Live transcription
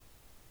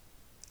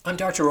I'm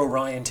Dr.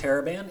 Orion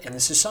Taraban, and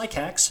this is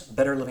PsycHacks,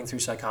 Better Living Through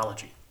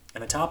Psychology.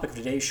 And the topic of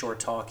today's short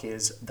talk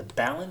is the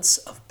balance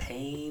of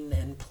pain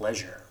and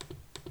pleasure.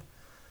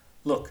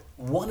 Look,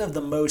 one of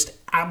the most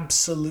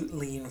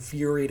absolutely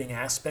infuriating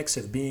aspects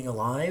of being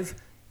alive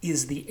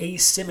is the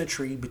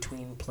asymmetry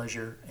between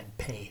pleasure and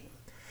pain.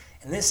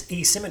 And this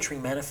asymmetry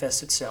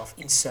manifests itself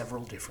in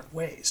several different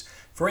ways.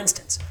 For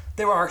instance,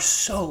 there are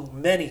so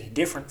many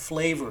different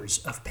flavors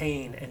of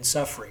pain and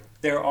suffering.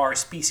 There are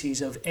species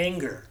of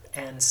anger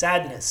and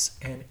sadness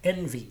and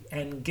envy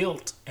and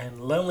guilt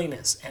and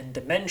loneliness and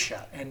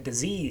dementia and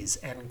disease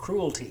and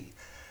cruelty.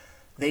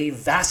 They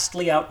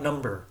vastly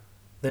outnumber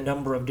the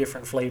number of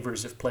different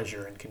flavors of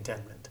pleasure and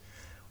contentment.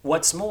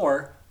 What's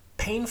more,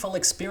 painful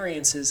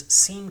experiences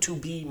seem to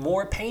be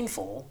more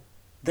painful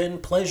than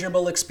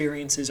pleasurable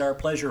experiences are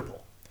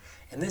pleasurable.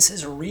 And this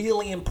is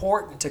really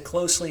important to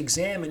closely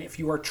examine if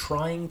you are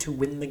trying to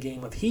win the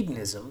game of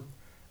hedonism,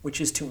 which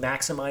is to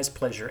maximize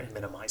pleasure and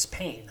minimize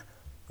pain.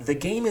 The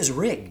game is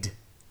rigged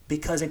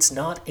because it's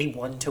not a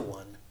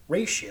one-to-one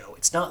ratio.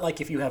 It's not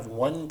like if you have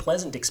one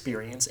pleasant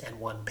experience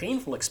and one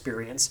painful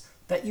experience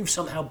that you've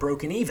somehow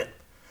broken even,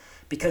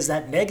 because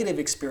that negative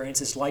experience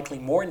is likely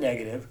more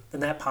negative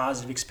than that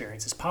positive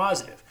experience is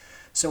positive.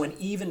 So an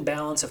even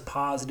balance of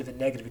positive and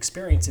negative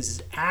experiences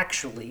is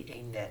actually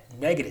a net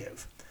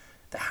negative.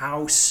 The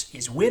house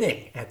is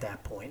winning at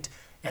that point,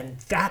 and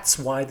that's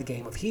why the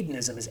game of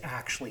hedonism is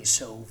actually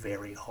so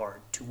very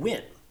hard to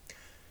win.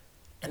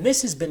 And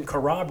this has been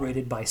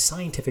corroborated by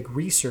scientific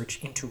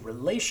research into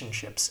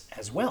relationships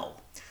as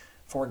well.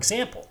 For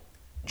example,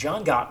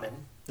 John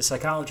Gottman, the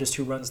psychologist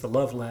who runs the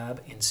Love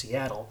Lab in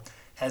Seattle,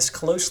 has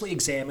closely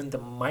examined the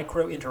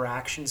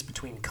micro-interactions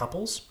between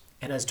couples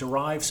and has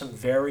derived some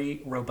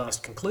very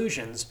robust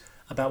conclusions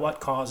about what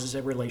causes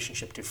a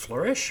relationship to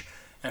flourish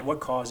and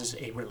what causes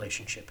a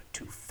relationship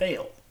to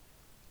fail.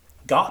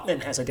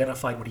 Gottman has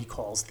identified what he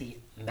calls the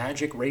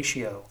magic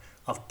ratio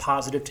of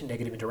positive to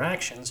negative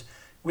interactions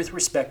with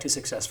respect to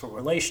successful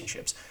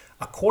relationships.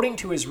 According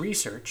to his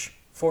research,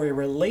 for a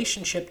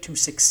relationship to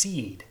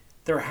succeed,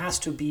 there has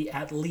to be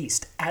at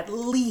least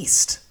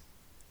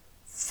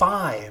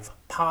 5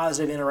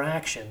 positive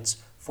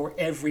interactions for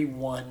every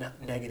 1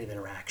 negative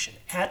interaction.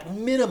 At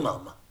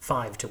minimum,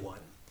 5 to 1.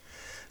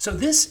 So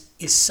this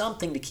is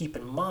something to keep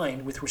in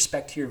mind with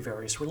respect to your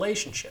various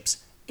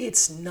relationships.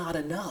 It's not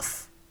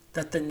enough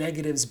that the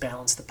negatives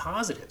balance the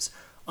positives.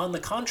 On the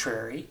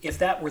contrary, if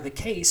that were the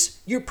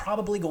case, you're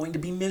probably going to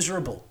be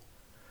miserable.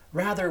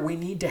 Rather, we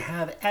need to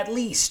have at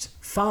least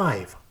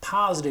 5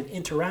 positive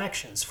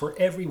interactions for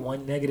every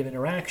 1 negative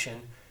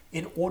interaction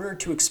in order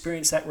to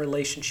experience that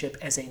relationship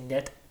as a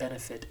net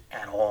benefit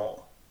at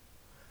all.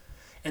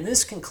 And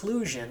this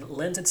conclusion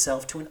lends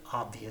itself to an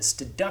obvious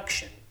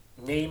deduction.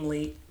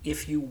 Namely,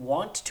 if you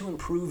want to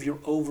improve your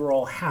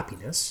overall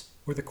happiness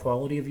or the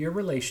quality of your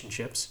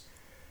relationships,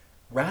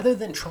 rather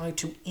than try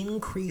to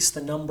increase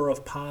the number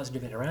of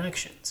positive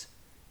interactions,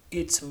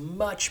 it's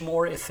much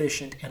more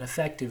efficient and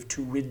effective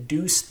to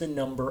reduce the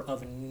number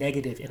of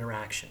negative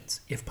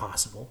interactions, if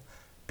possible,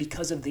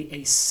 because of the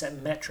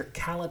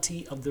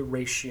asymmetricality of the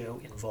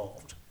ratio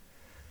involved.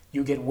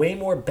 You get way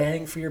more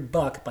bang for your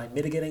buck by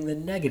mitigating the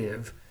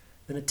negative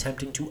than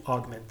attempting to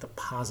augment the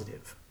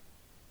positive.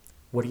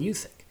 What do you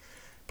think?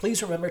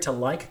 Please remember to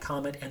like,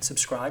 comment, and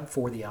subscribe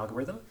for the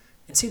algorithm,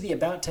 and see the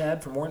About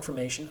tab for more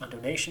information on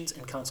donations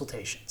and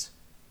consultations.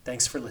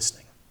 Thanks for listening.